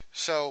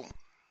So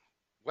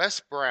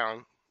Wes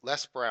Brown,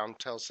 Les Brown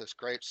tells this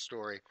great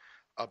story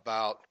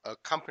about a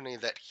company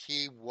that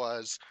he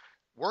was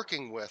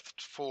working with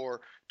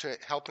for to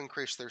help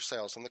increase their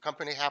sales. And the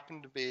company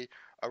happened to be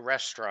a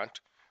restaurant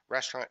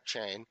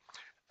chain,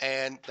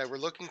 and they were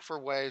looking for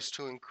ways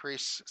to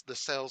increase the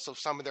sales of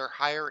some of their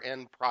higher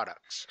end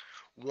products.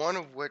 One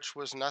of which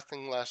was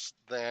nothing less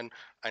than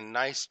a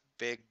nice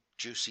big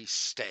juicy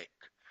steak.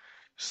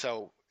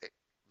 So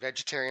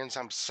vegetarians,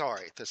 I'm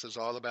sorry. This is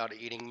all about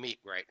eating meat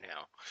right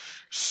now.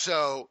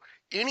 So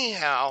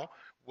anyhow,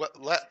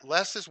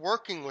 Les is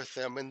working with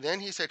them, and then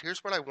he said,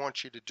 "Here's what I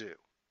want you to do.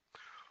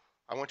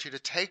 I want you to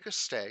take a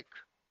steak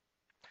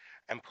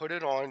and put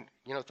it on,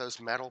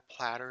 those metal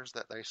platters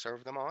that they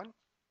serve them on,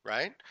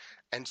 right?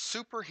 And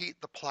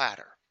superheat the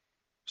platter,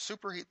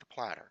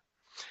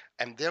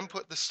 and then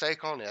put the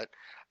steak on it,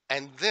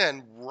 and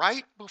then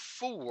right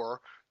before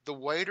the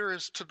waiter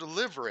is to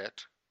deliver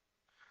it,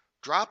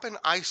 drop an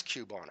ice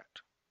cube on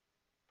it."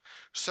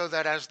 So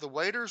that as the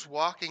waiter's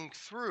walking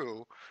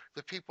through,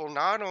 the people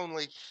not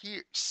only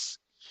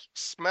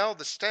smell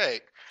the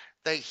steak,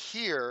 they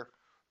hear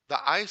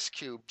the ice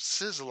cube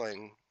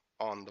sizzling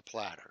on the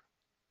platter.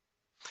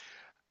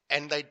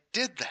 And they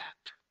did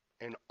that.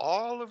 And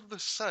all of the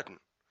sudden,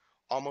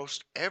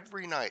 almost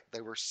every night,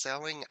 they were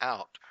selling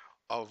out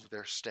of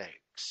their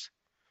steaks.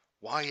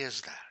 Why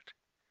is that?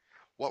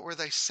 What were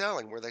they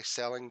selling? Were they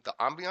selling the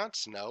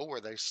ambiance? No.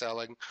 Were they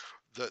selling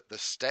the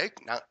steak?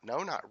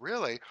 No, not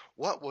really.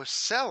 What was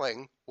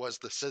selling was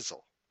the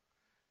sizzle.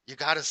 You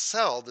got to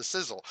sell the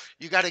sizzle.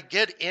 You got to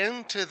get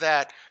into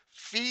that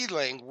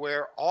feeling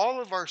where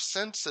all of our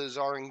senses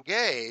are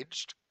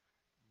engaged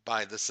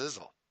by the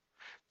sizzle,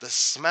 the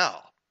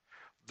smell,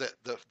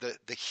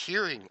 the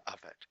hearing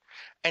of it.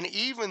 And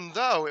even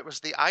though it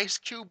was the ice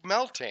cube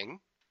melting,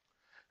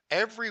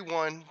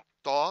 everyone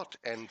thought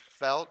and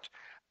felt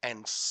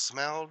and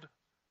smelled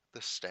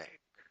the steak.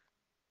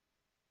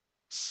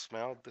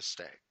 Smelled the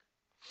steak.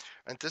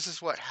 And this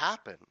is what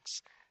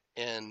happens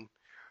in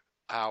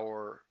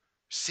our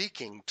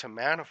seeking to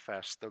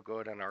manifest the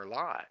good in our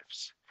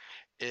lives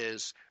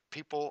is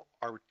people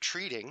are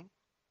treating,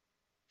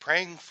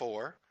 praying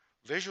for,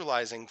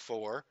 visualizing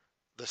for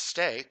the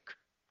steak,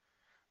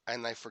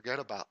 and they forget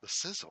about the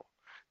sizzle.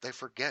 They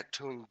forget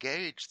to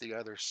engage the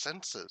other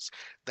senses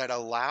that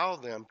allow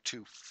them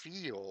to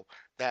feel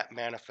that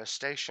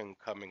manifestation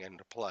coming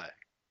into play.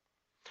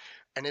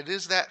 And it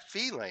is that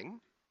feeling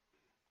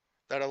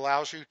that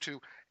allows you to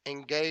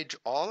engage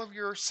all of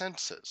your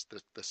senses,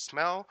 the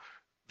smell,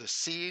 the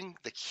seeing,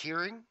 the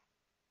hearing.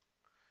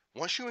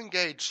 Once you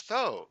engage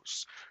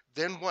those,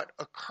 then what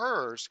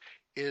occurs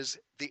is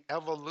the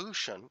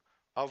evolution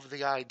of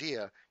the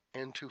idea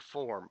into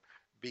form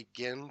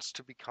begins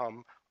to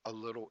become a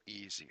little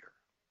easier.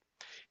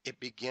 It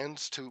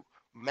begins to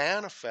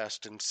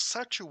manifest in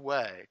such a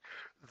way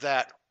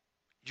that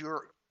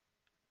you're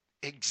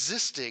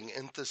existing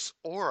in this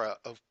aura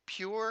of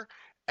pure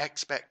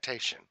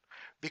expectation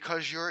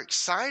because you're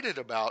excited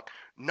about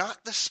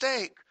not the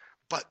steak,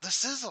 but the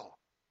sizzle,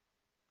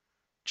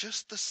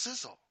 just the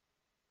sizzle.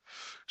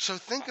 So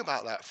think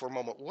about that for a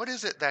moment. What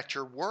is it that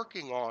you're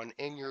working on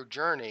in your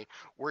journey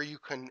where you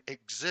can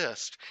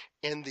exist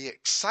in the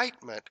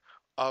excitement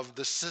of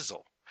the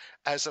sizzle,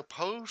 as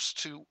opposed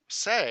to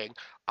saying,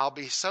 "I'll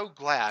be so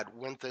glad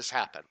when this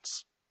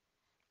happens.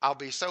 I'll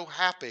be so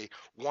happy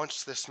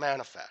once this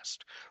manifests."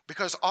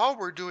 Because all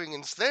we're doing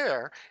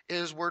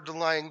is we're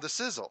delaying the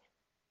sizzle.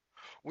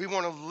 We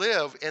want to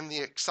live in the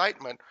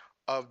excitement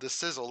of the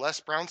sizzle. Les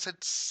Brown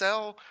said,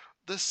 "Sell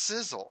the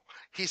sizzle."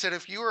 He said,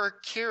 if you are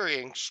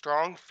carrying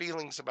strong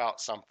feelings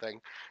about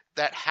something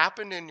that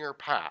happened in your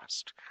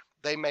past,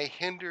 they may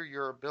hinder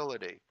your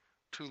ability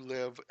to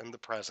live in the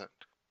present.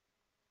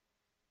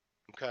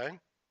 Okay?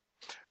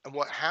 And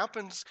what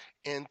happens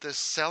in the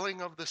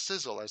selling of the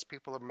sizzle, as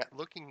people are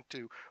looking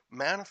to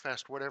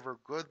manifest whatever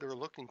good they're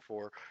looking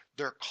for,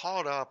 they're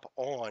caught up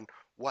on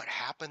what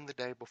happened the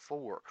day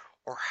before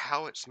or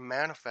how it's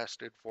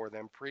manifested for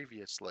them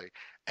previously.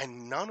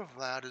 And none of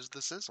that is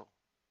the sizzle.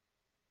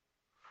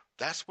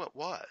 That's what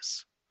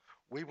was.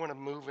 We want to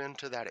move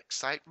into that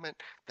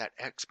excitement, that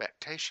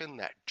expectation,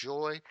 that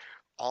joy,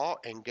 all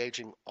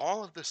engaging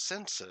all of the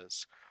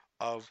senses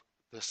of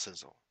the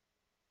sizzle.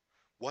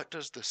 What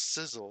does the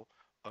sizzle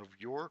of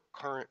your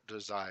current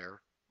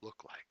desire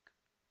look like?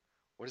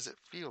 What does it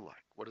feel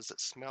like? What does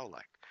it smell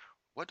like?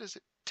 What does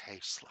it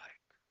taste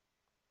like?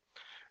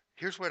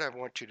 Here's what I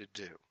want you to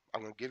do.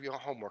 I'm going to give you a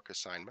homework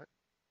assignment.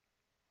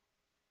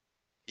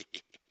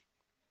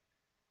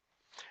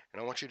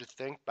 And I want you to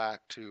think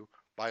back to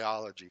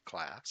biology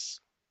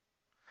class.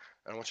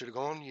 And I want you to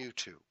go on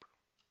YouTube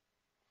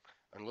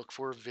and look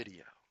for a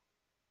video.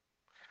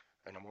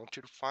 And I want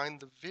you to find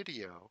the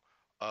video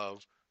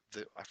of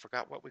I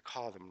forgot what we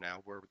call them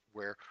now,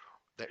 where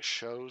that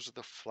shows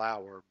the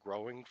flower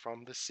growing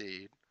from the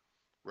seed,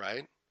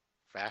 right?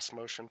 Fast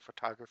motion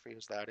photography,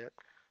 is that it?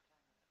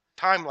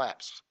 Time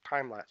lapse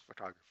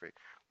photography.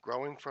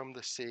 Growing from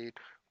the seed,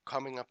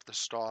 coming up the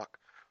stalk,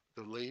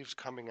 the leaves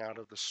coming out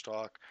of the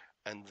stalk,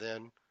 and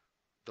then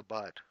the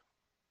bud.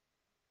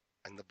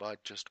 and the bud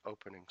just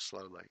opening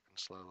slowly and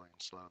slowly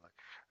and slowly.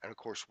 And of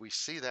course, we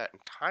see that in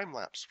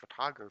time-lapse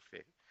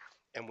photography,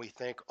 and we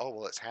think, oh,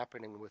 well, it's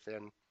happening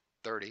within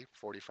 30,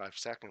 45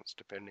 seconds,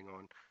 depending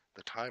on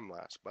the time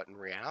lapse. But in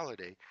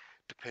reality,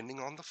 depending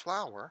on the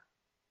flower,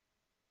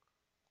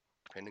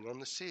 depending on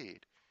the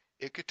seed,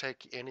 it could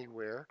take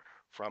anywhere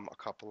from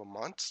a couple of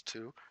months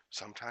to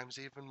sometimes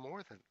even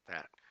more than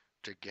that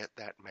to get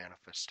that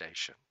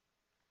manifestation.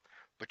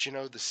 But you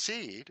know, the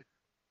seed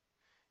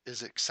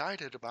is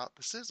excited about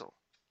the sizzle.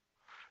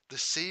 The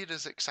seed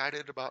is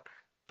excited about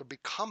the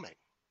becoming.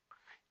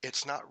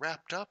 It's not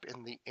wrapped up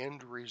in the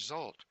end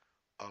result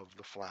of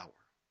the flower.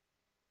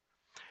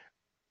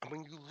 And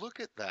when you look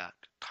at that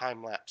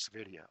time-lapse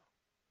video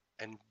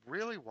and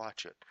really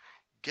watch it,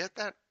 get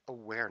that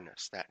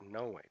awareness, that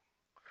knowing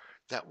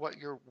that what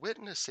you're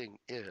witnessing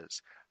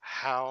is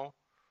how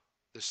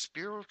the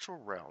spiritual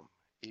realm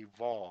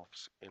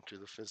evolves into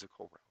the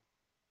physical realm.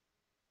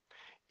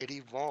 It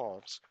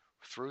evolves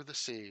through the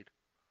seed,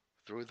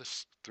 through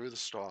the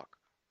stalk,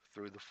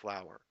 through the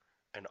flower,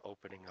 and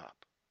opening up.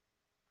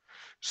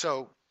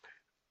 So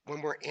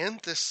when we're in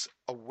this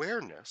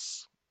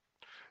awareness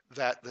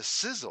that the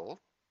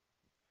sizzle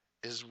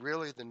is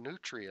really the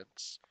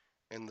nutrients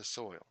in the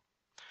soil,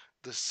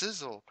 the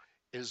sizzle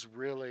is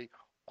really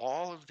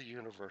all of the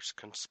universe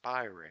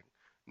conspiring,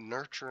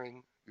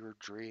 nurturing your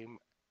dream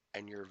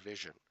and your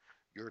vision,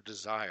 your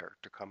desire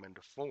to come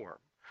into form,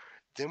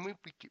 then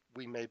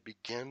we may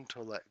begin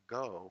to let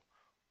go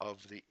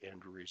of the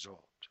end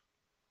result.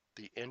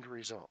 The end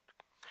result.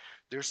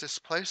 There's this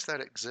place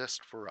that exists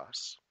for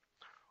us.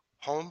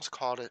 Holmes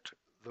called it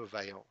the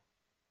veil.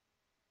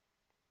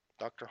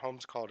 Dr.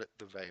 Holmes called it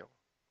the veil.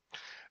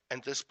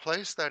 And this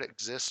place that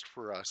exists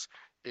for us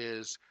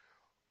is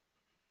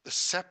the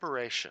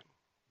separation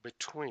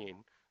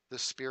between the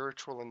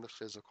spiritual and the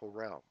physical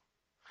realm.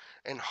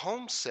 And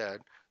Holmes said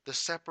the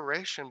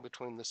separation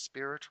between the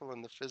spiritual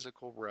and the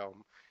physical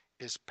realm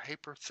is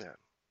paper thin.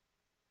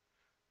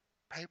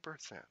 Paper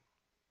thin.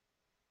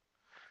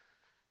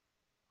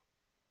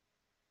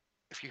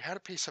 If you had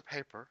a piece of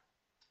paper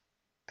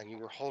and you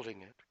were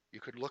holding it, you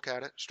could look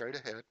at it straight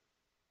ahead,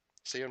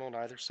 see it on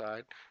either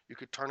side. You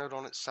could turn it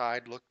on its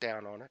side, look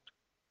down on it,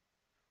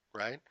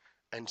 right?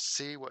 And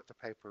see what the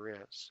paper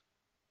is.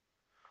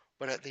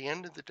 But at the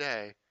end of the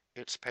day,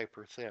 it's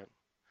paper thin.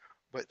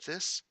 But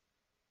this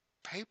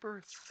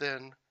paper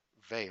thin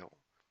veil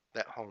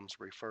that Holmes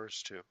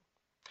refers to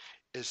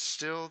is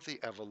still the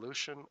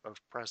evolution of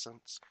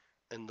presence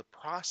in the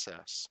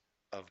process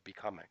of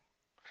becoming.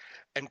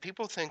 And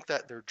people think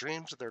that their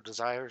dreams, their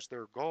desires,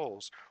 their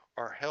goals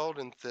are held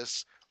in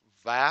this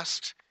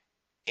vast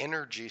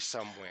energy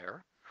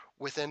somewhere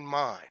within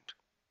mind.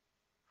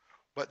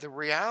 But the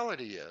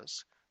reality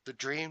is the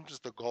dreams,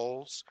 the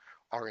goals,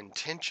 our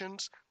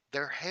intentions,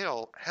 they're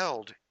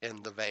held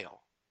in the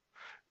veil.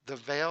 The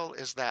veil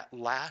is that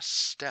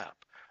last step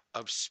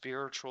of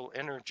spiritual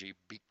energy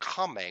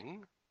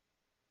becoming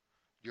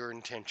your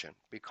intention,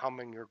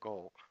 becoming your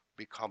goal,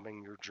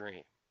 becoming your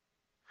dream.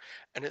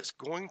 And it's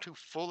going to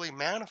fully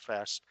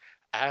manifest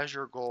as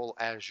your goal,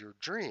 as your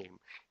dream,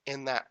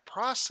 in that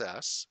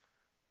process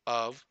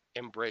of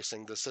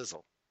embracing the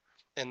sizzle,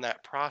 in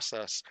that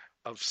process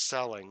of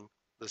selling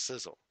the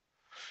sizzle.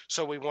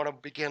 So we want to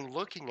begin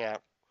looking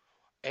at,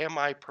 am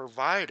I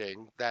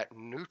providing that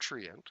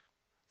nutrient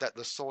that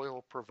the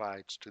soil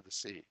provides to the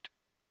seed?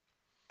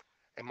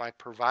 Am I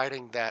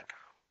providing that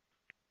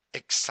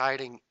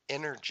exciting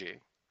energy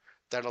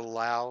that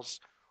allows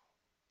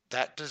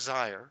that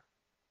desire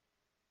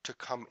to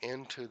come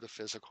into the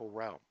physical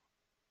realm?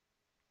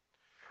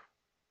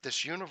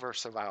 This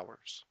universe of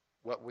ours,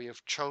 what we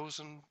have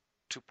chosen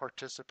to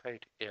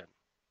participate in,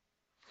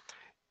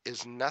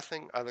 is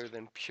nothing other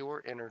than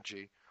pure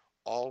energy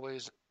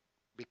always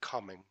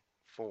becoming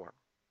form.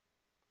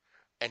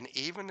 And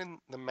even in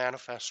the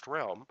manifest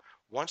realm,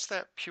 once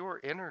that pure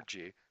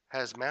energy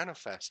has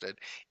manifested,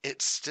 it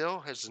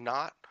still has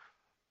not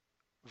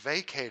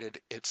vacated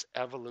its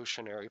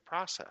evolutionary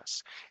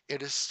process.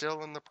 It is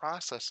still in the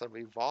process of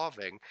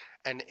evolving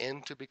and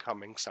into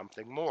becoming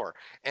something more.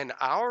 And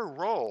our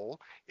role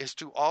is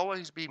to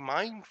always be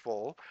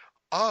mindful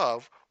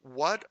of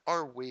what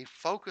are we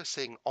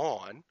focusing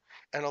on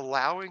and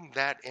allowing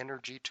that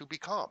energy to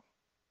become.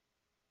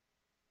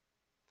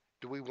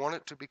 Do we want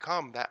it to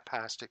become that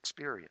past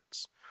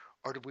experience?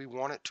 Or do we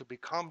want it to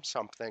become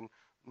something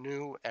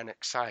new and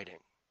exciting?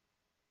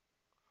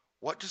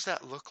 What does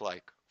that look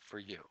like for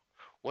you?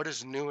 What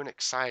does new and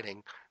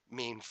exciting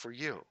mean for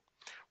you?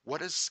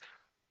 What is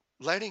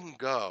letting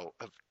go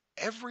of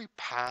every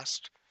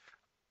past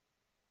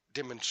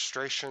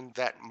demonstration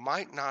that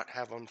might not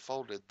have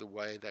unfolded the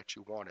way that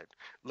you wanted?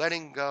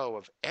 Letting go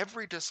of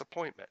every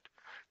disappointment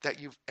that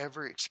you've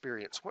ever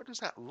experienced. What does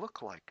that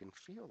look like and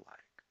feel like?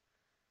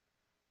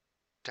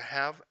 To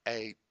have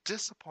a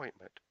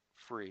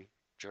disappointment-free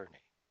journey.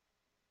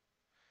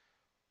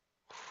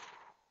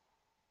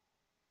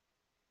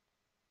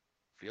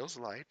 Feels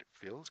light,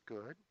 feels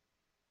good,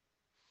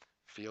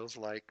 feels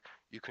like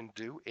you can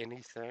do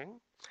anything.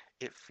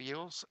 It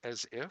feels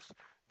as if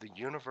the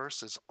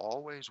universe is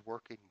always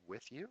working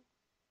with you?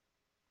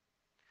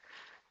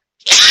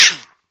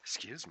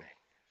 Excuse me.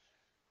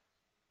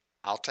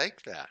 I'll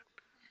take that.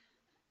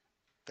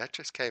 That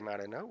just came out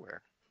of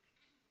nowhere.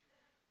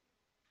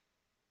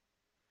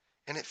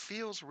 And it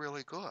feels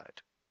really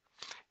good.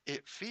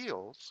 It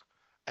feels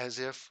as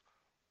if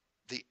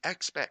the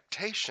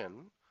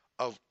expectation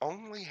of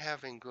only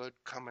having good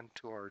come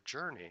into our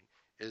journey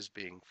is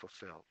being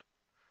fulfilled.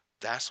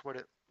 That's what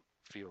it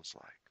feels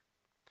like.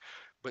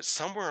 But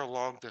somewhere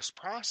along this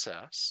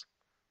process,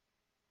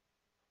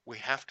 we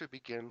have to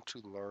begin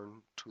to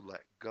learn to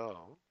let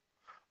go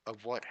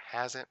of what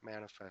hasn't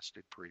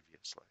manifested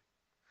previously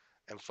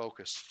and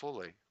focus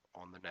fully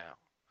on the now.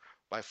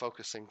 By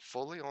focusing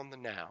fully on the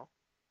now,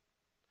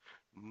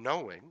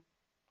 knowing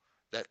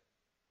that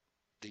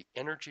the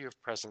energy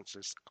of presence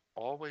is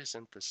always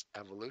in this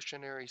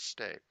evolutionary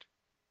state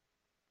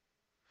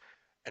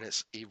and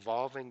it's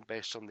evolving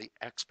based on the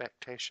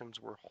expectations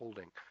we're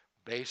holding,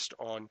 based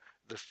on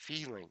the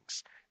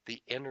feelings, the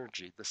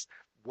energy, this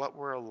what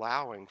we're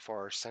allowing for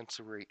our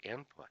sensory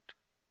input.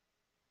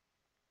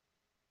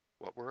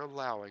 What we're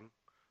allowing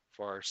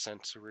for our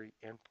sensory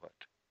input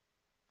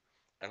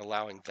and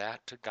allowing that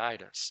to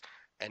guide us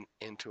and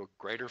into a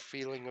greater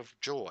feeling of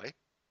joy.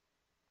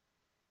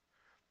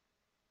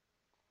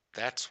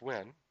 That's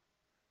when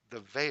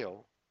the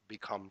veil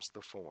becomes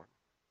the form.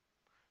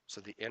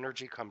 So the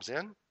energy comes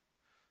in,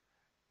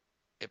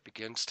 it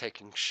begins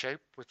taking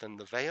shape within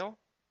the veil,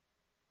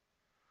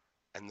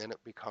 and then it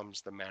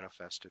becomes the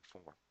manifested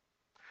form.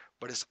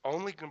 But it's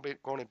only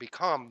going to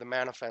become the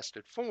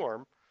manifested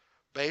form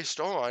based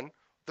on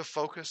the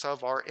focus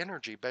of our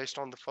energy, based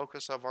on the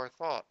focus of our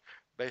thought,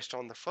 based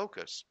on the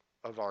focus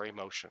of our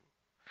emotion.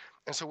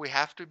 And so we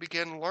have to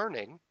begin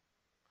learning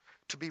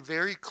to be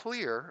very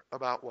clear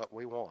about what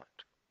we want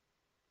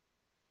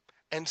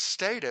and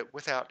state it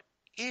without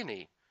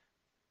any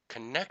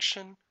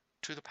connection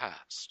to the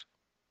past,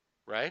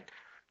 right?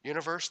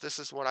 Universe, this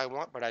is what I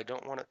want, but I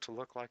don't want it to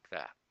look like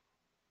that.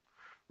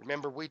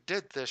 Remember, we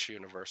did this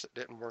universe. It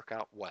didn't work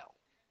out well.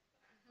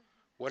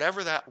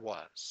 Whatever that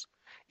was.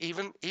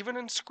 Even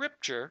in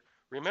Scripture,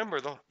 remember,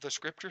 the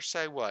Scriptures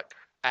say what?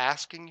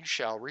 Asking you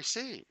shall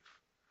receive.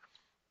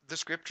 The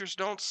Scriptures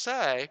don't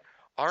say,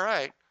 all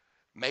right,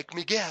 make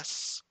me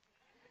guess.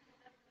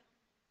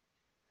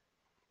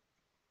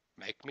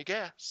 Make me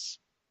guess.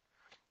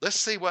 Let's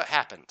see what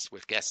happens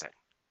with guessing.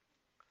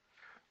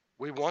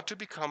 We want to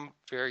become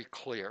very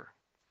clear.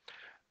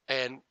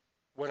 And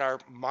when our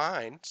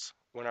minds,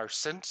 when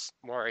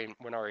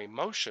our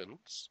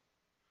emotions,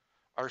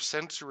 our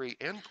sensory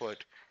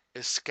input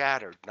is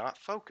scattered, not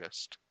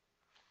focused,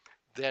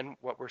 then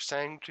what we're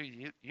saying to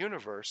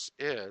universe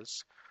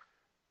is,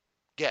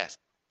 yes,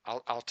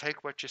 I'll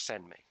take what you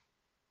send me.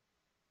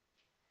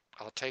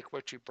 I'll take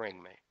what you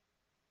bring me.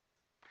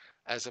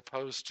 As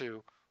opposed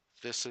to,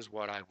 this is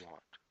what I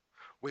want.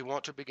 We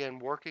want to begin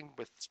working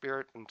with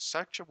spirit in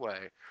such a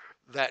way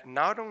that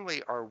not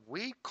only are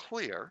we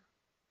clear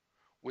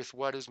with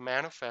what is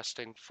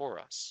manifesting for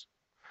us,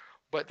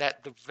 but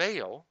that the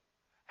veil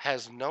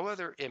has no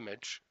other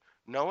image,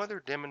 no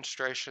other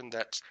demonstration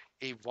that's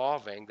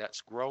evolving,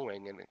 that's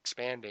growing and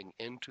expanding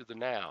into the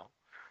now,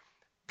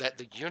 that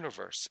the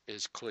universe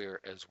is clear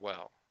as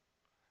well.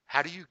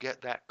 How do you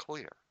get that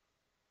clear?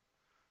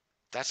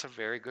 That's a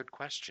very good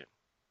question.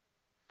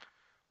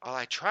 Well,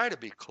 I try to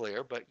be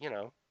clear, but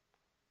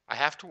I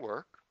have to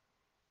work.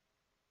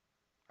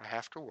 I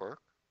have to work.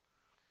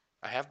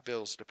 I have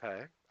bills to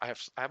pay. I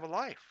have a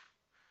life.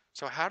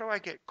 So how do I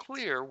get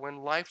clear when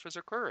life is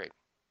occurring?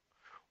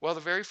 Well,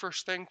 the very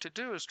first thing to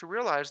do is to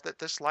realize that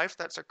this life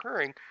that's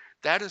occurring,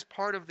 that is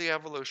part of the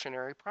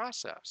evolutionary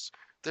process.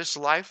 This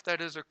life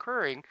that is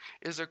occurring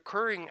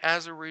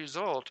as a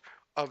result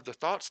of the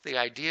thoughts, the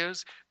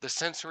ideas, the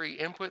sensory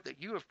input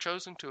that you have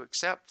chosen to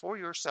accept for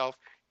yourself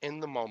in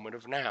the moment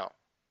of now.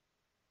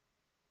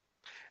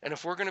 And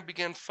if we're going to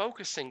begin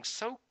focusing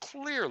so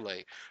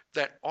clearly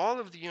that all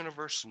of the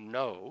universe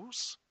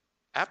knows,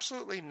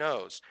 absolutely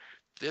knows,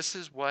 this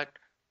is what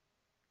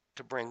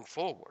to bring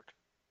forward,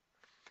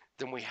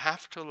 then we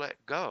have to let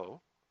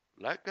go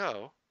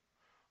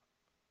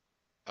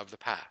of the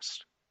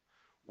past.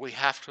 We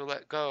have to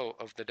let go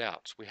of the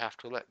doubts. We have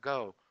to let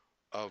go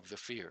of the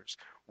fears.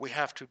 We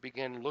have to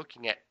begin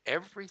looking at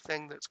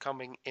everything that's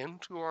coming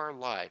into our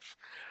life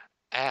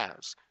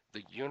as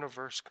the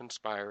universe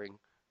conspiring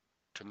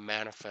to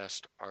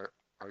manifest our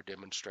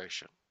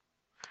demonstration.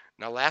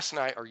 Now, last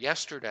night or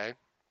yesterday,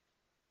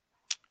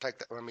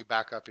 let me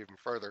back up even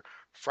further.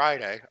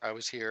 Friday, I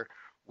was here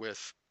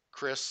with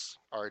Chris,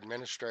 our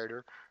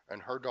administrator,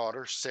 and her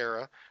daughter,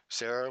 Sarah.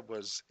 Sarah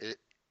was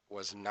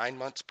 9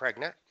 months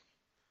pregnant.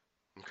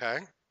 Okay,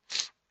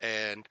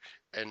 and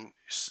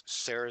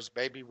Sarah's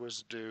baby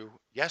was due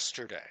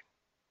yesterday,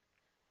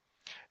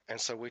 and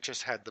so we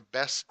just had the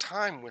best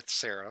time with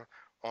Sarah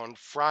on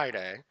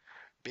Friday,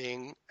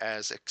 being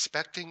as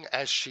expecting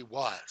as she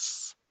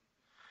was.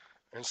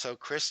 And so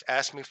Chris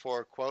asked me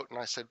for a quote, and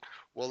I said,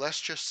 well,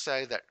 let's just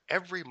say that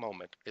every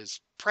moment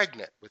is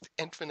pregnant with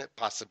infinite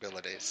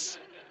possibilities.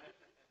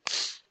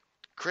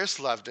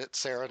 Chris loved it,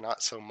 Sarah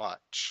not so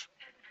much.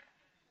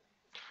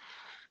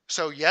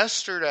 So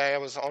yesterday I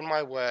was on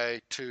my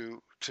way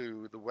to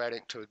the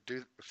wedding to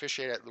do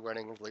officiate at the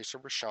wedding of Lisa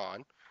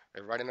Rashawn.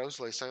 Everybody knows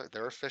Lisa;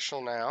 they're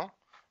official now,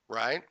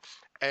 right?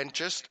 And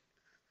just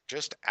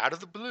out of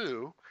the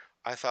blue,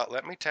 I thought,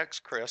 let me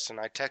text Chris, and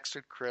I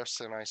texted Chris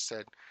and I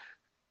said,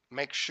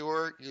 make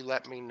sure you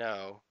let me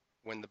know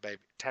when the baby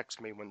text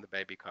me when the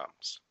baby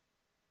comes,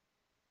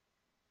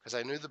 because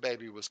I knew the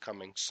baby was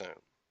coming soon.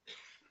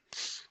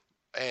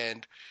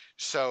 And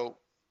so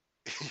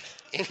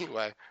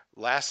anyway,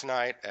 last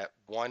night at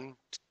one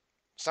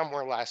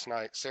somewhere last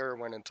night, Sarah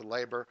went into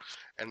labor,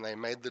 and they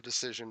made the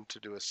decision to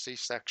do a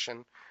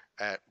C-section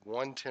at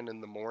 1:10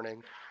 in the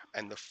morning,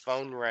 and the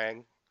phone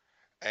rang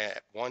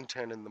at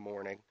 1:10 in the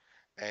morning,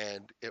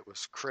 and it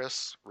was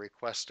Chris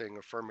requesting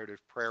affirmative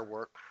prayer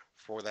work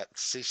for that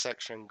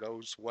C-section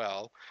goes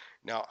well.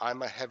 Now,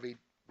 I'm a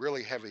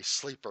really heavy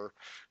sleeper,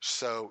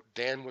 so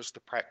Dan was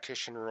the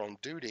practitioner on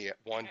duty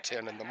at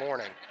 1:10 in the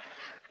morning.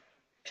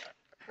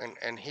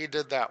 And he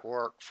did that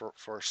work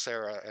for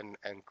Sarah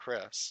and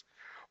Chris.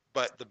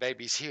 But the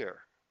baby's here.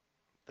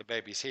 The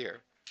baby's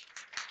here.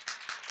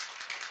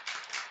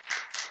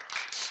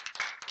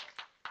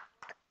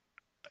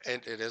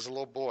 And it is a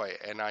little boy.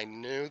 And I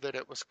knew that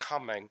it was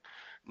coming,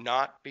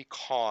 not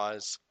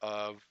because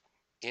of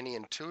any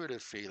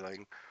intuitive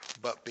feeling,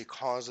 but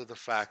because of the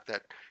fact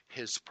that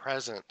his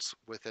presence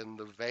within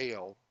the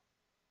veil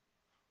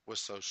was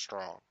so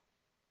strong.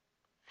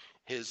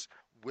 His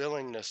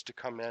willingness to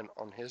come in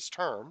on his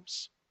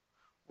terms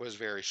was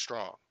very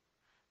strong.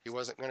 He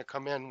wasn't going to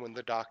come in when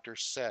the doctor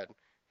said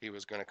he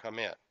was going to come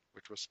in,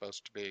 which was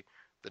supposed to be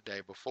the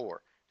day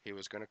before. He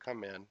was going to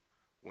come in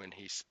when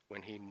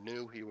he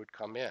knew he would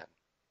come in.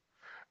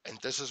 And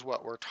this is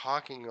what we're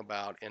talking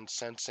about in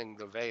sensing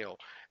the veil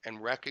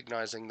and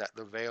recognizing that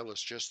the veil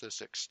is just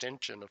this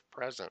extension of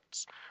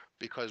presence,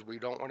 because we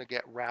don't want to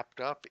get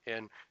wrapped up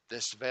in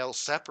this veil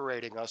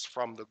separating us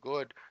from the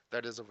good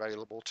that is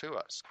available to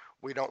us.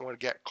 We don't want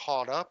to get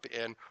caught up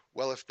in,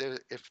 well, if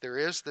there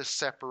is this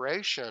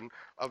separation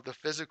of the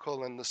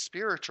physical and the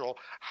spiritual,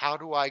 how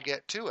do I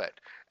get to it?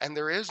 And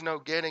there is no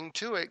getting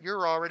to it.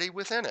 You're already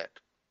within it.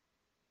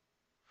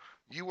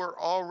 You are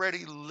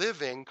already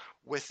living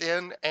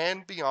within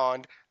and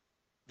beyond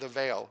the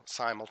veil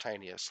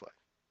simultaneously.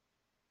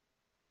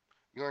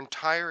 Your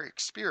entire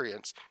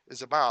experience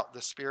is about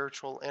the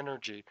spiritual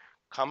energy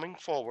coming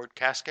forward,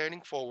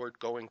 cascading forward,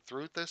 going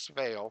through this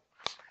veil,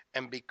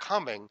 and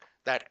becoming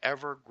that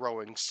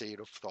ever-growing seed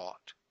of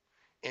thought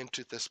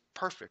into this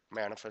perfect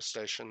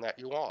manifestation that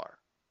you are.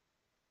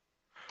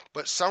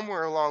 But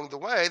somewhere along the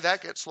way,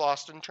 that gets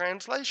lost in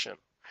translation.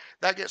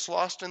 That gets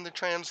lost in the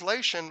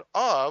translation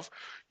of,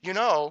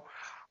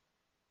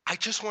 I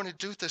just want to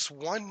do this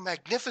one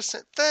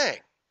magnificent thing,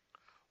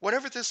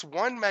 whatever this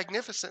one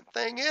magnificent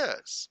thing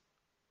is.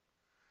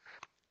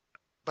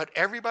 But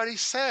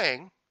everybody's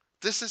saying,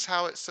 this is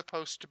how it's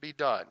supposed to be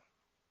done.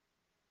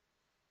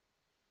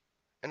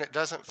 And it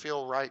doesn't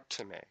feel right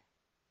to me.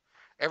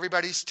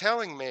 Everybody's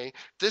telling me,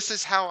 this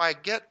is how I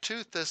get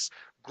to this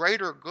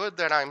greater good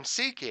that I'm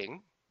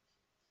seeking.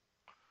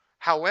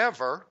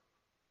 However,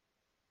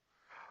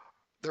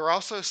 they're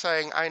also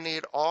saying I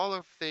need all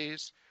of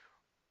these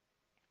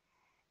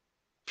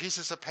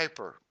pieces of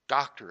paper,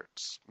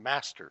 doctorates,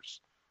 masters,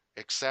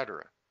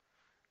 etc.,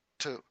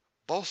 to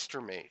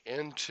bolster me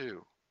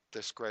into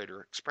this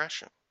greater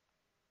expression.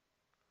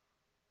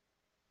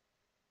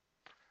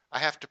 I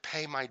have to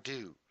pay my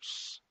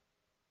dues.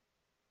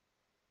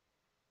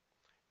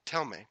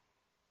 Tell me,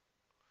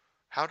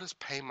 how does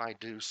pay my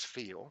dues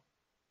feel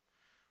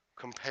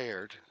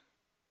compared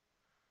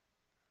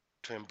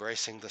to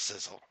embracing the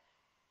sizzle?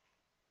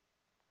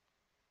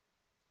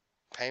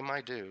 Pay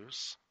my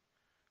dues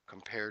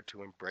compared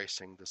to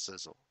embracing the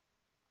sizzle.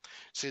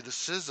 See, the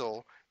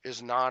sizzle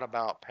is not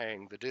about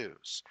paying the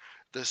dues.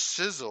 The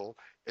sizzle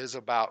is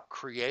about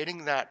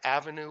creating that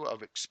avenue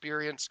of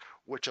experience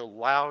which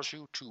allows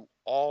you to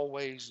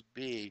always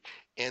be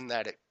in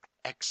that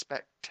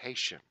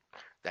expectation,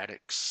 that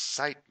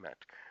excitement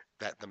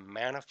that the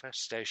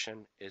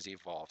manifestation is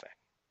evolving.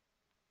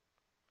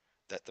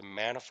 That the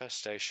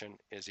manifestation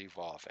is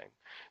evolving.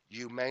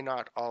 You may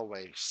not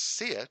always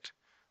see it,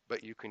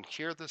 but you can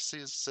hear the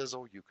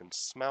sizzle, you can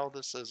smell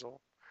the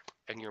sizzle,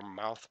 and your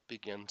mouth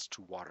begins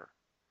to water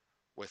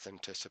with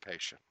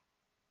anticipation.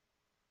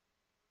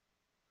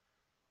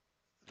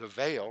 The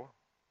veil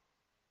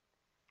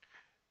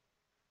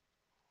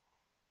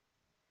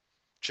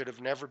should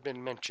have never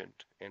been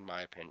mentioned, in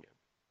my opinion,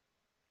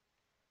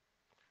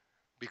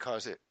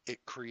 because it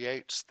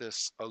creates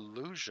this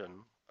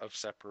illusion of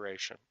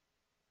separation.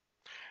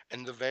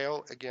 And the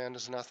veil, again,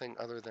 is nothing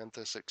other than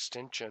this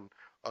extension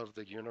of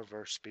the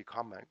universe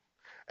becoming.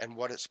 And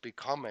what it's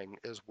becoming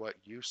is what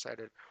you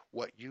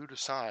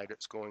decide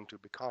it's going to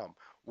become.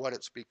 What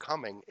it's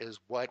becoming is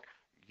what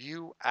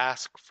you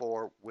ask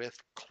for with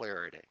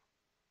clarity.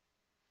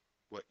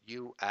 What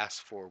you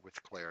ask for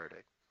with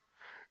clarity.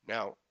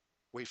 Now,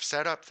 we've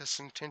set up this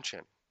intention,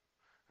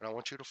 and I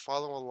want you to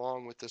follow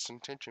along with this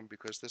intention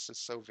because this is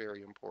so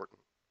very important.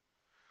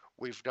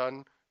 We've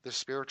done the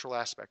spiritual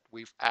aspect.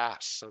 We've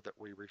asked so that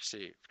we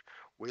received.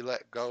 We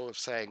let go of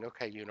saying,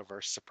 okay,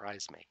 universe,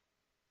 surprise me.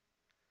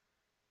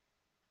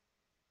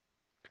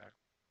 Okay.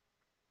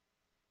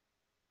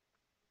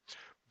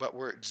 But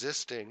we're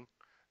existing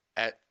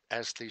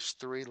as these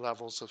three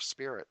levels of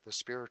spirit, the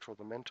spiritual,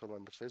 the mental,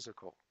 and the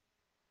physical.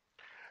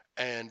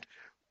 And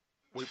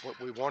what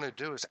we want to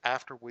do is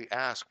after we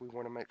ask, we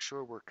want to make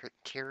sure we're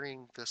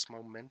carrying this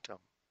momentum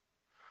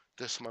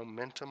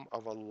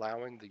of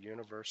allowing the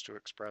universe to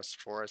express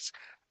for us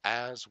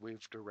as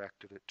we've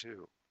directed it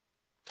to.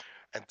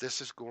 And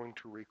this is going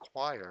to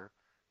require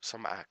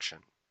some action.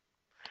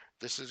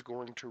 This is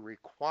going to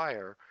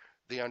require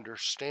the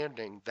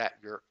understanding that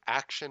your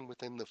action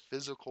within the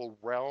physical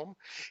realm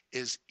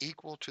is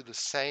equal to the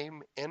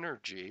same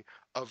energy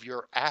of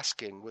your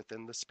asking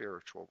within the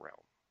spiritual realm.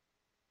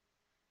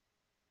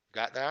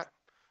 Got that?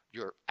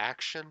 Your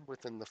action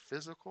within the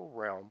physical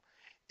realm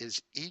is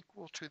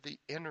equal to the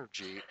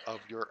energy of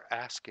your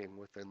asking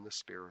within the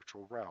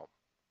spiritual realm.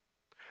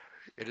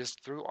 It is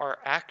through our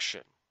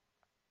action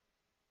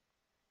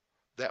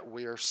that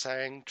we are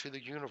saying to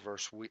the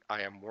universe,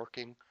 I am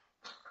working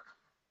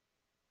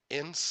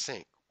in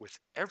sync with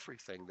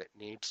everything that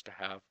needs to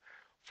have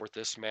for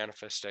this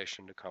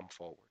manifestation to come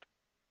forward.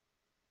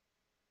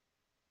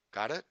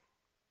 Got it?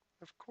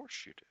 Of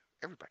course you do.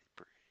 Everybody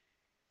breathe.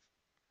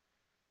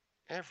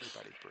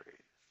 Everybody breathe.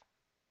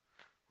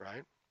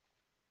 Right?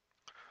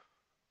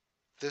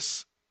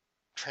 This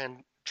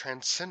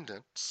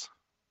transcendence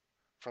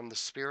from the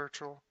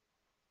spiritual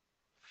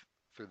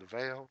through the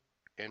veil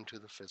into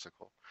the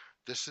physical.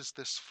 This is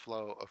this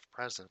flow of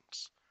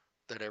presence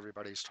that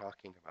everybody's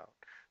talking about.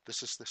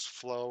 This is this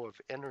flow of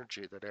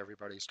energy that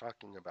everybody's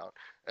talking about.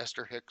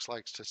 Esther Hicks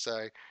likes to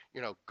say,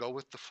 go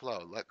with the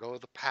flow. Let go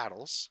of the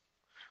paddles.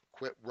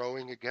 Quit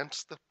rowing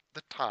against the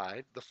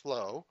tide, the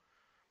flow,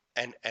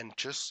 and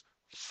just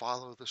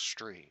follow the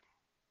stream.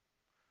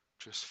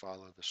 Just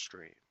follow the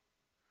stream.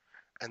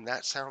 And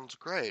that sounds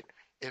great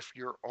if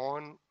you're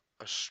on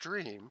a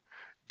stream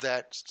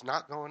that's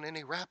not going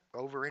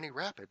over any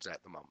rapids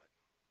at the moment.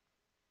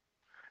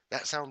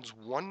 That sounds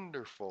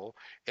wonderful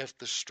if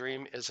the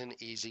stream is an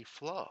easy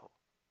flow.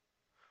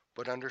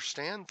 But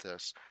understand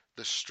this,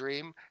 the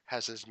stream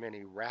has as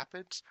many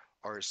rapids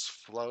or as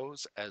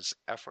flows as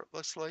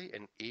effortlessly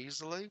and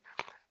easily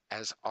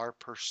as our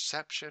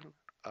perception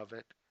of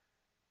it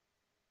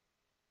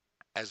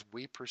as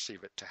we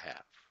perceive it to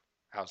have.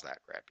 How's that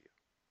grab you?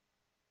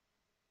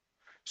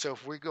 So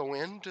if we go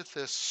into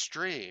this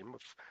stream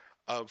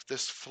of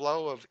this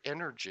flow of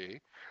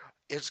energy,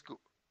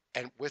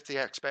 and with the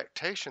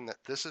expectation that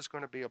this is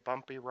going to be a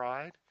bumpy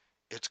ride,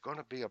 it's going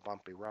to be a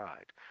bumpy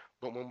ride.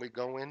 But when we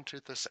go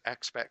into this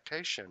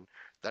expectation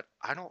that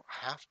I don't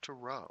have to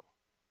row,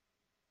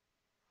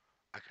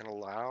 I can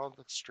allow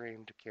the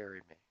stream to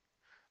carry me.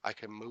 I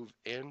can move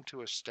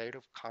into a state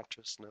of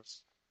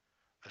consciousness,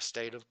 a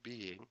state of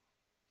being,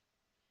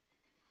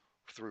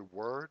 through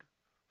word,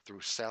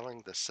 through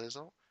selling the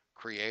sizzle,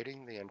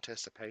 creating the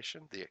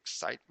anticipation, the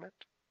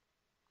excitement,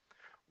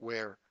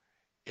 where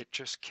it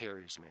just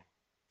carries me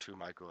to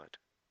my good.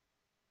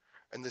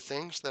 And the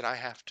things that I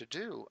have to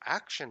do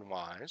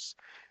action-wise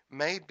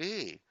may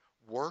be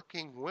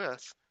working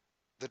with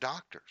the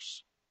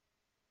doctors,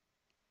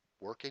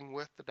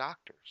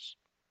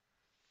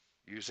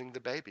 using the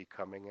baby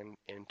coming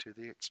into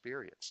the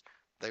experience.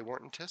 They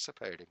weren't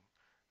anticipating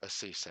a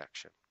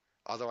C-section,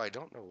 although I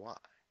don't know why.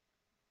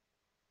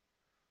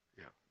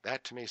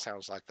 That to me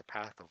sounds like the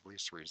path of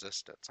least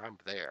resistance. I'm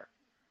there.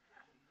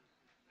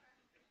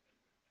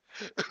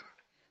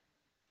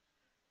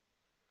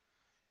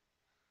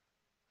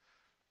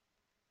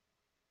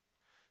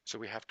 So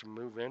we have to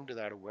move into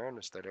that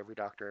awareness that every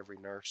doctor, every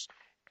nurse,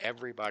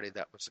 everybody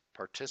that was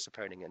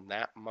participating in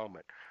that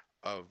moment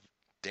of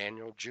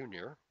Daniel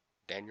J.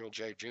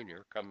 Jr.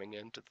 coming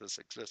into this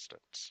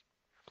existence,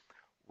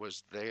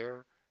 was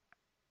there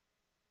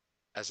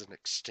as an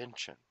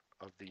extension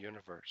of the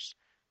universe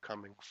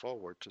coming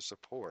forward to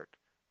support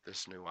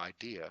this new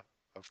idea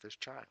of this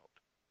child.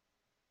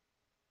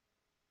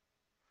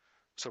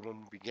 So when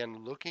we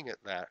begin looking at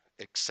that,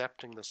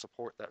 accepting the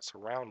support that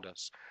surround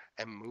us,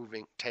 and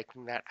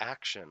taking that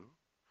action,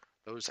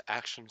 those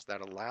actions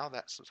that allow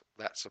that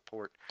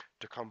support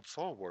to come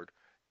forward,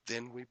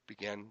 then we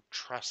begin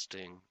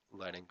trusting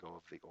letting go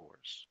of the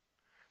oars.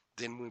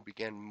 Then we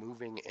begin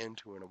moving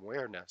into an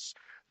awareness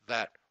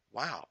that,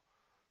 wow,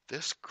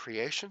 this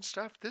creation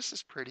stuff, this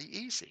is pretty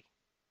easy.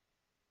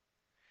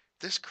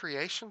 This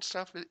creation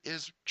stuff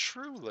is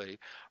truly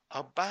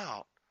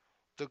about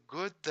the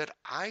good that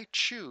I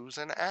choose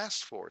and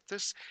ask for.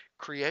 This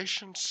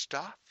creation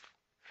stuff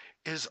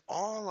is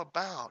all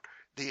about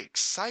the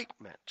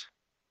excitement,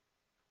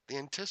 the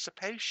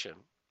anticipation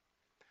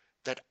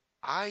that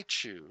I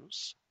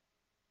choose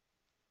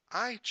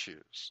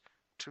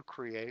to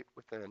create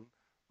within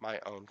my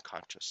own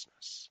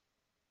consciousness.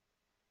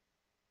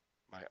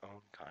 My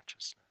own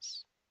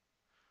consciousness.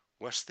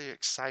 What's the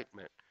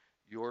excitement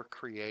you're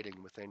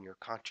creating within your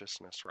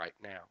consciousness right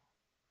now?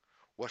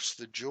 What's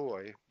the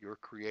joy you're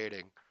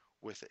creating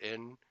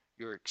within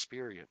your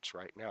experience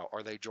right now?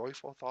 Are they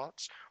joyful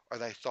thoughts? Are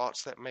they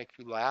thoughts that make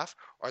you laugh?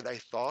 Are they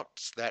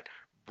thoughts that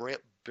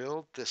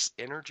build this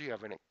energy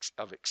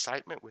of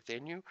excitement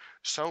within you,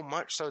 so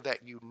much so that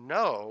you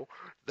know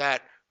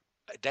that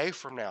a day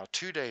from now,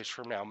 2 days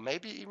from now,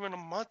 maybe even a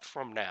month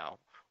from now,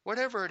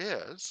 whatever it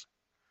is,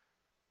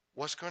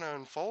 what's going to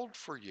unfold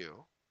for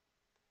you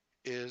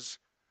is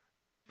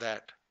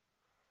that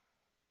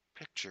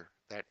picture,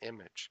 that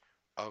image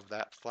of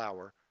that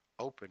flower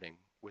opening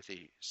with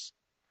ease,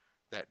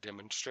 that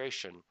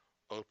demonstration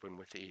open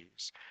with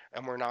ease.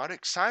 And we're not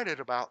excited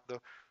about the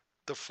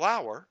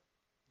flower,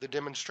 the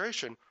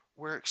demonstration.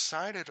 We're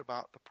excited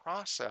about the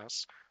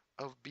process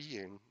of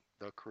being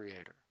the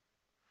creator.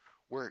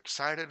 We're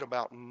excited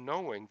about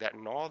knowing that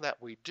in all that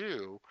we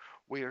do,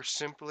 we are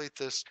simply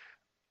this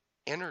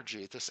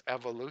energy, this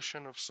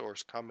evolution of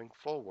source coming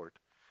forward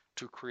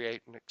to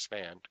create and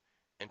expand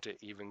into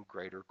even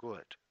greater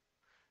good.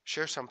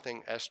 Share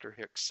something Esther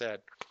Hicks said.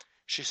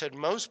 She said,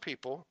 most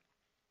people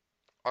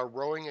are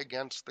rowing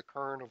against the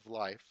current of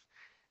life.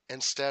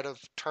 Instead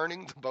of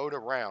turning the boat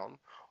around,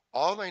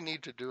 all they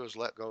need to do is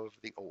let go of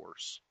the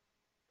oars.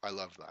 I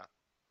love that.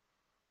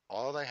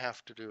 All they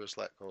have to do is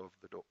let go of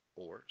the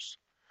oars.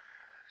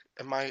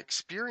 And my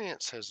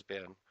experience has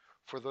been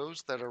for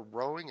those that are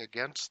rowing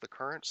against the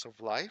currents of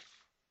life,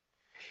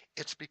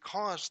 it's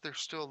because they're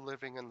still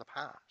living in the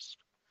past.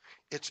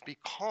 It's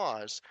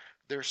because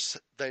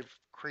they've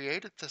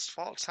created this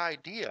false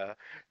idea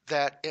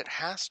that it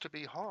has to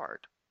be hard.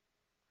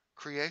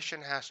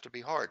 Creation has to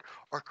be hard,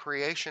 or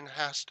creation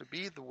has to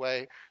be the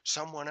way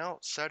someone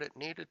else said it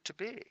needed to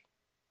be. If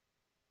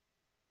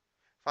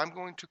I'm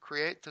going to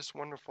create this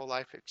wonderful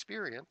life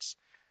experience,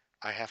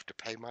 I have to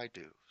pay my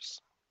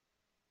dues.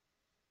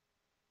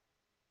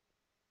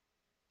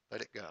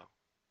 Let it go.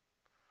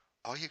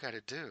 All you got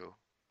to do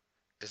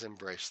is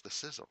embrace the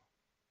sizzle.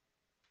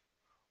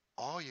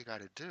 All you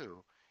got to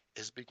do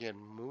is begin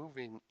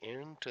moving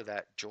into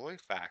that joy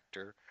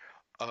factor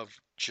of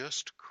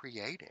just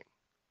creating.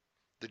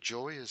 The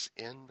joy is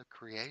in the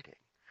creating.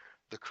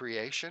 The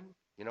creation,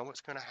 you know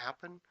what's going to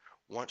happen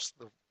once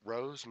the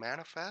rose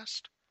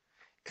manifest?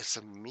 It's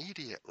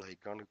immediately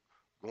going to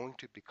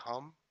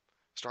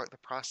start the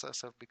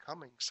process of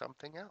becoming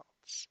something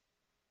else.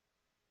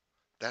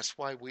 That's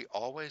why we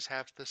always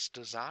have this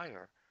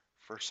desire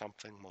for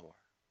something more,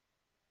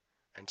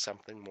 and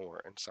something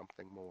more, and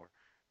something more,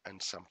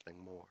 and something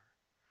more.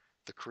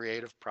 The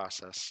creative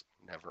process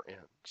never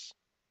ends.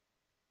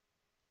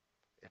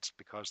 It's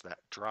because that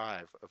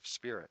drive of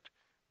spirit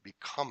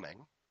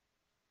becoming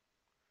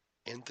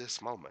in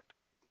this moment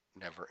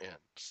never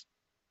ends.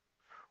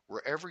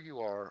 Wherever you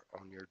are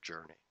on your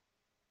journey,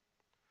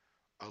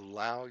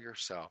 allow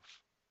yourself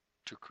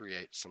to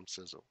create some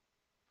sizzle.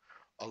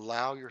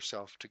 Allow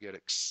yourself to get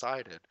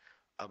excited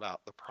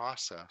about the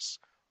process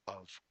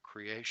of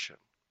creation.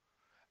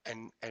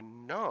 And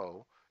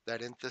know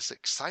that in this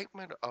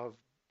excitement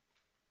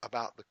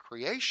about the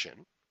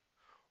creation,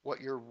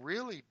 what you're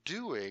really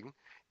doing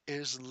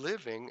is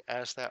living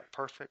as that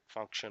perfect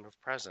function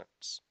of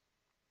presence.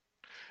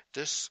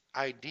 This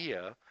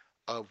idea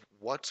of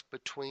what's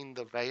between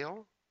the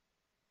veil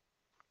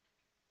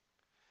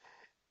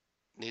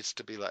needs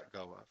to be let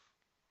go of.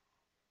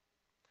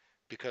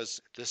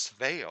 Because this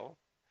veil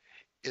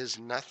is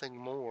nothing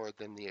more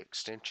than the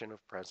extension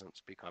of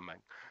presence becoming.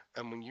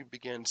 And when you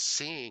begin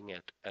seeing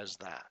it as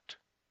that,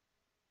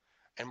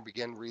 and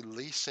begin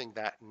releasing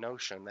that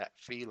notion, that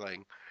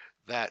feeling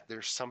that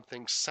there's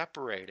something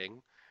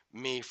separating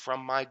me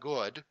from my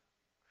good,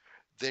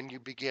 then you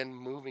begin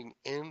moving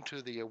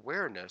into the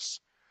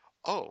awareness,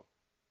 oh,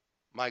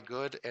 my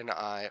good and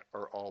I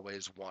are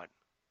always one.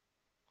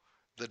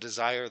 The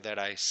desire that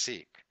I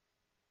seek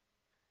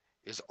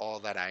is all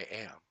that I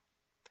am,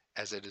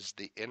 as it is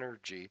the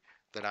energy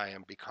that I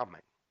am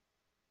becoming.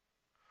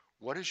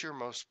 What is your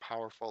most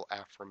powerful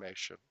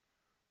affirmation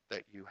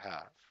that you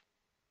have?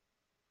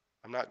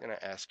 I'm not going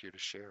to ask you to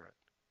share it.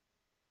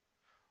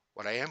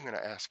 What I am going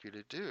to ask you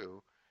to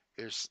do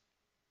is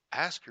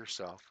ask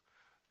yourself,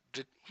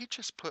 did he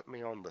just put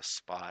me on the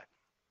spot?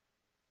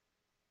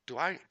 Do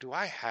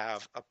I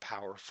have a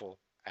powerful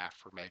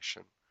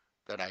affirmation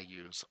that I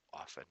use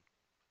often?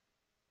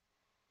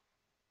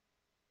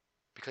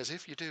 Because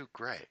if you do,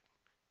 great.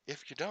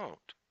 If you don't,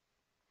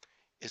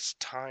 it's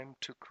time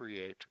to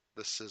create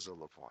the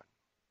sizzle of one.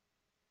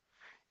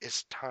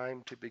 It's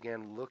time to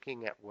begin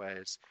looking at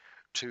ways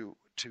to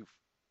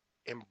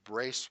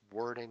embrace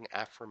wording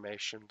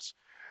affirmations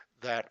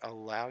that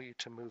allow you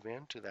to move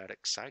into that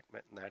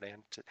excitement and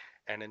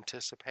that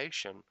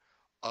anticipation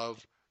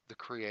of the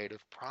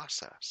creative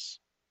process,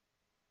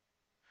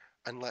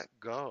 and let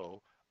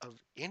go of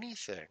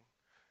anything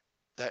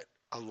that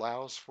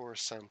allows for a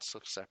sense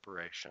of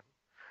separation.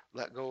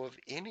 Let go of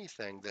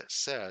anything that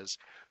says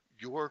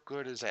your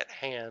good is at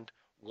hand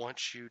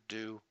once you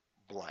do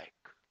blank.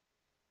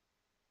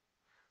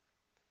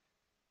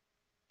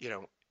 You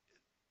know,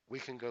 we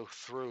can go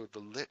through the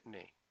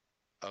litany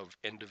of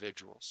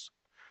individuals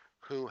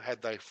who,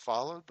 had they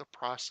followed the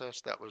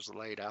process that was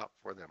laid out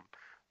for them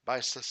by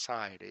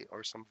society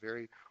or some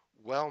very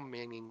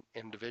well-meaning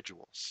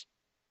individuals,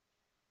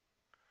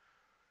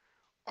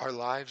 our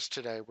lives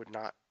today would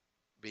not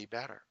be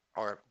better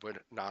or would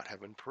not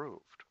have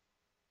improved.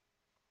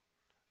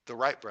 The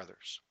Wright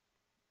brothers,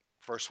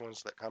 first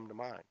ones that come to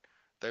mind,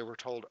 they were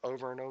told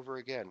over and over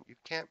again, you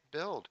can't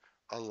build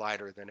a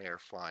lighter than air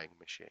flying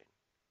machine.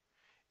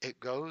 It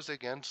goes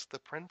against the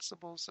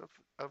principles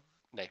of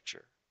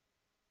nature.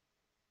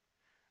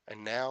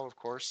 And now, of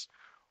course,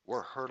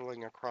 we're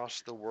hurtling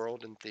across the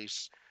world in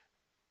these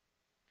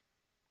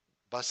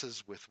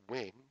buses with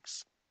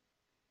wings,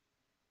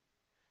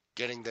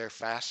 getting there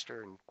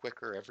faster and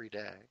quicker every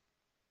day.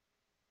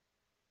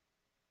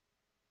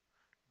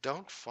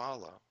 Don't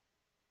follow.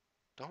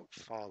 Don't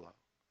follow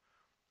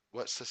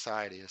what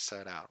society has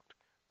set out.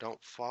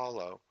 Don't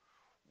follow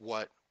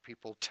what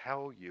people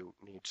tell you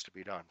needs to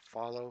be done.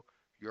 Follow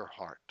your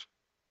heart.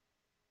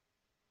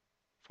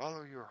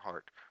 Follow your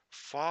heart.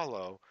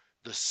 Follow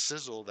the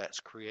sizzle that's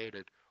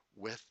created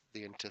with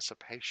the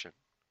anticipation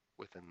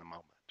within the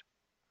moment.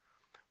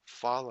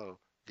 Follow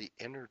the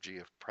energy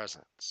of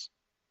presence,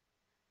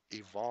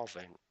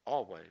 evolving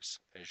always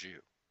as you.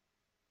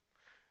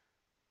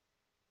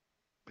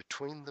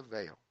 Between the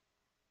veil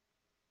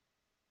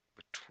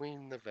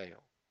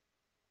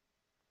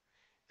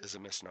is a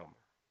misnomer.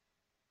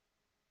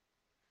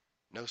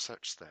 No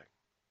such thing.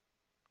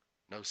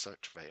 No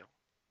such veil.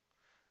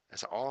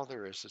 As all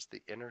there is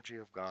the energy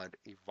of God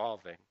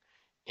evolving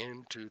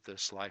into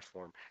this life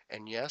form.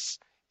 And yes,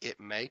 it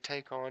may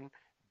take on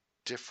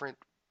different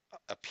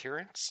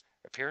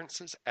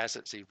appearances as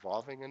it's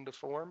evolving into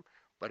form,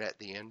 but at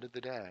the end of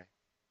the day,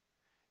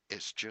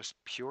 it's just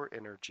pure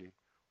energy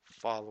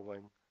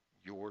following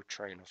your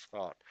train of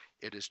thought.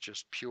 It is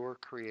just pure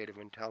creative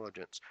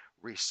intelligence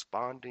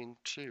responding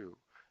to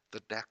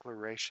the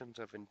declarations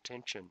of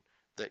intention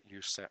that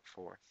you set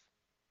forth.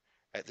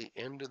 At the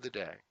end of the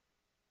day,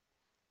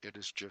 it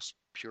is just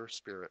pure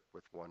spirit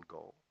with one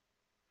goal,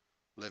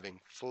 living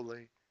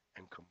fully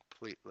and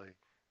completely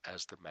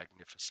as the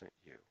magnificent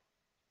you.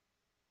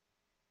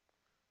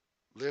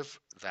 Live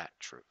that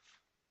truth.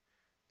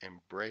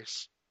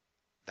 Embrace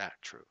that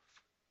truth.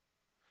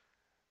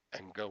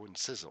 And go and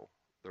sizzle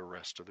the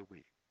rest of the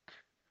week.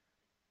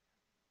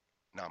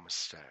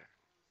 Namaste.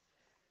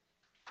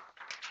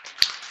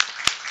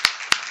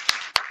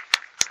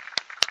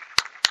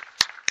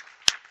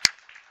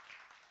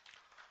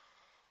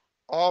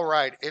 All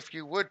right, if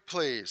you would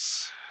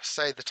please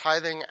say the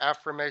tithing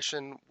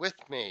affirmation with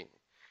me.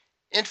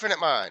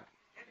 Infinite mind,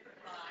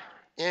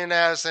 in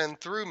as and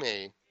through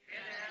me,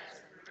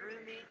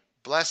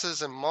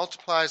 blesses and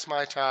multiplies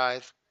my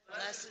tithe.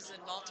 Blesses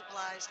and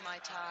multiplies my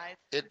tithe.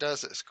 It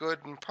does its good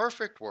and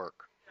perfect work.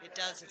 It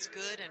does its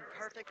good and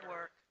perfect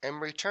work.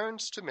 And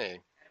returns to me.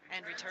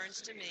 And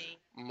returns to me.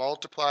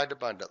 Multiplied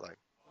abundantly.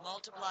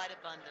 Multiplied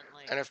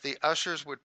abundantly. And if the ushers would